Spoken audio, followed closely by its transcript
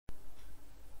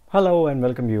Hello and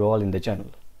welcome you all in the channel.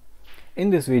 In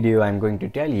this video I'm going to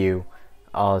tell you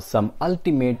some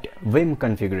ultimate Vim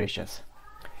configurations.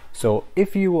 So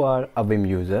if you are a Vim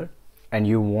user and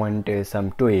you want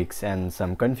some tweaks and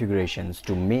some configurations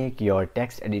to make your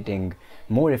text editing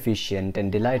more efficient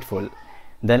and delightful,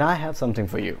 then I have something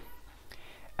for you.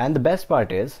 And the best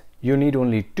part is you need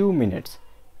only 2 minutes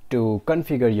to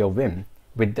configure your Vim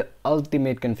with the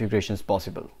ultimate configurations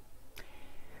possible.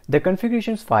 The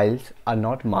configurations files are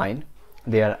not mine,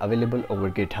 they are available over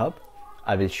GitHub.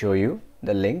 I will show you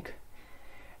the link,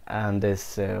 and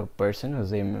this person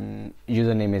whose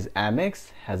username is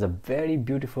Amex has a very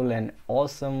beautiful and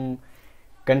awesome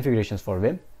configurations for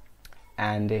Vim,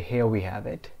 and here we have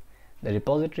it. The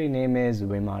repository name is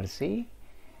vimrc,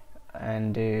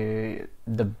 and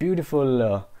the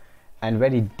beautiful and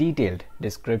very detailed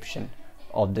description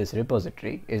of this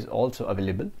repository is also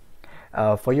available.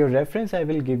 For your reference, I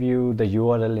will give you the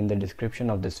URL in the description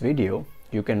of this video.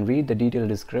 You can read the detailed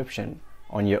description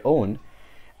on your own,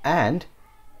 and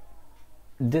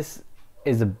this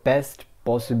is the best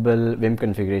possible Vim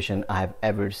configuration I have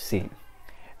ever seen.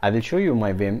 I will show you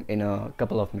my Vim in a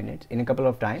couple of minutes, in a couple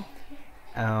of time,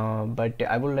 but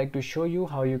I would like to show you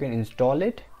how you can install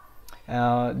it.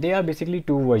 There are basically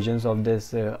two versions of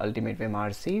this Ultimate Vim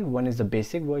RC. One is the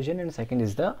basic version and second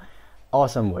is the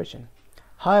awesome version.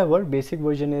 However, basic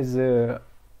version is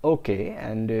okay,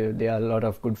 and there are a lot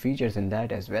of good features in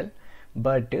that as well,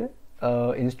 but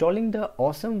installing the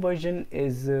awesome version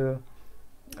is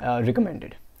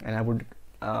recommended, and I would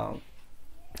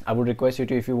request you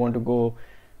to, if you want to go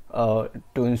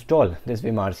to install this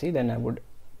Vim RC, then I would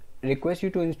request you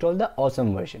to install the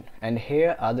awesome version. And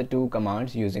here are the two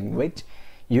commands using which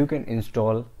you can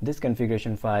install this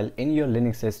configuration file in your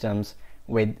Linux systems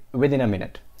within a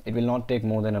minute. It will not take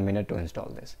more than a minute to install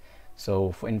this.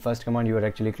 So in first command, you are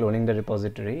actually cloning the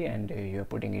repository and you are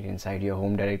putting it inside your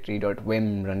home directory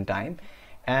 .vim runtime,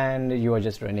 and you are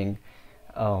just running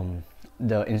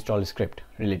the install script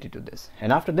related to this.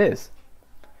 And after this,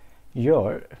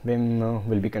 your Vim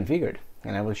will be configured,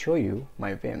 and I will show you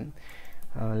my Vim.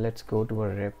 Let's go to a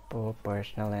repo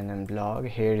personal and blog.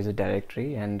 Here is a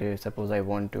directory, and suppose I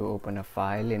want to open a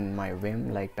file in my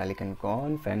Vim like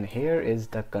pelican-conf, and here is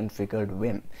the configured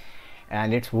Vim,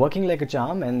 and it's working like a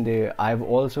charm. And I've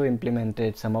also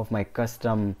implemented some of my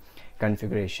custom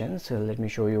configurations. So let me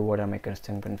show you what are my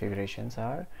custom configurations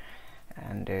are.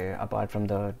 And apart from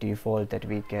the default that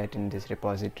we get in this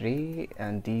repository,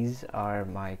 and these are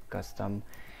my custom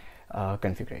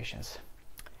configurations.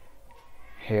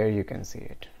 Here you can see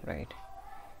it, right?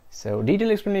 So detailed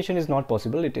explanation is not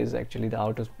possible. It is actually the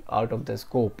out of the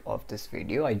scope of this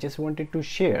video. I just wanted to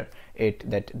share it,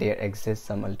 that there exists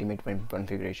some ultimate Vim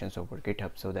configurations over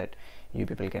GitHub, so that you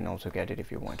people can also get it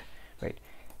if you want, right?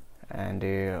 And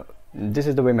this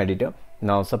is the Vim editor.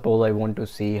 Now suppose I want to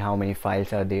see how many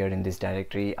files are there in this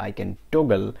directory. I can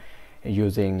toggle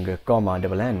using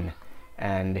 $N,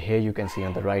 and here you can see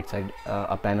on the right side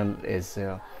a panel is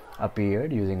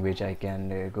appeared, using which I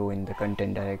can go in the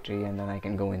content directory, and then I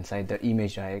can go inside the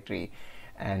image directory,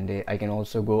 and I can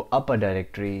also go upper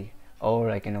directory, or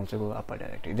I can also go upper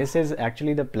directory. This is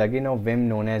actually the plugin of Vim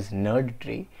known as Nerd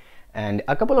Tree, and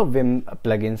a couple of Vim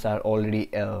plugins are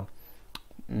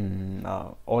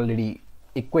already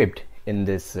equipped in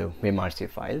this Vim RC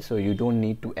file, so you don't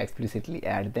need to explicitly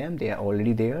add them. They are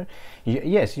already there.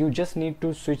 Yes, you just need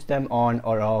to switch them on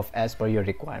or off as per your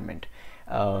requirement.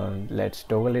 Let's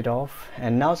toggle it off.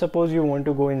 And now suppose you want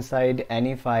to go inside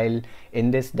any file in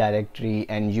this directory,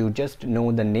 and you just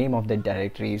know the name of that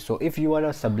directory. So if you are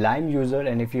a Sublime user,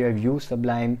 and if you have used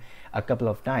Sublime a couple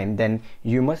of times, then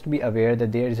you must be aware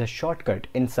that there is a shortcut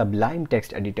in Sublime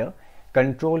text editor,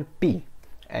 Control P,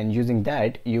 and using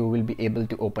that you will be able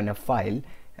to open a file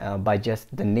by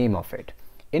just the name of it.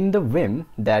 In the Vim,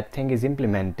 that thing is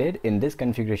implemented in this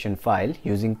configuration file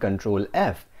using Control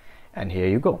F, and here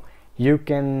you go. You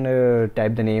can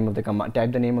type the name of the command,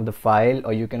 type the name of the file,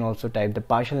 or you can also type the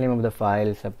partial name of the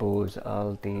file, suppose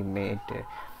ultimate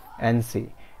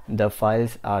nc. The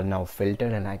files are now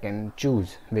filtered, and I can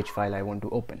choose which file I want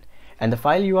to open, and the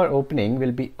file you are opening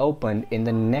will be opened in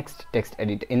the next text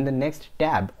editor, in the next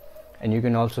tab. And you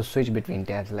can also switch between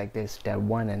tabs like this, tab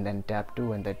 1 and then tab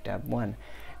 2 and then tab 1,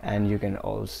 and you can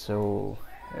also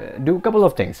do a couple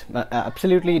of things.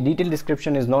 Absolutely detailed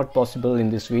description is not possible in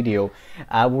this video.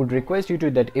 I would request you to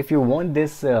that if you want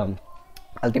this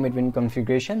ultimate Vim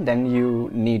configuration, then you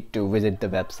need to visit the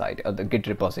website or the Git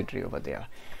repository over there.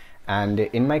 And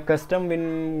in my custom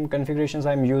Vim configurations,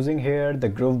 I'm using here the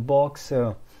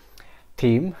Groovebox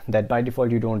theme that by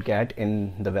default you don't get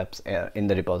in the in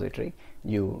the repository.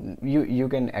 You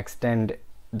can extend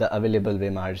the available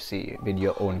Vim RC with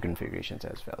your own configurations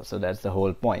as well. So that's the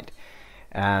whole point,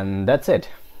 and that's it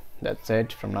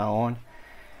from now on.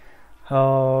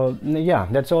 Yeah,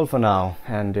 that's all for now,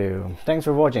 and thanks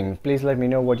for watching. Please let me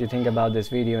know what you think about this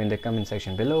video in the comment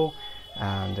section below,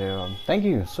 and thank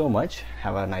you so much.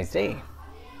 Have a nice day.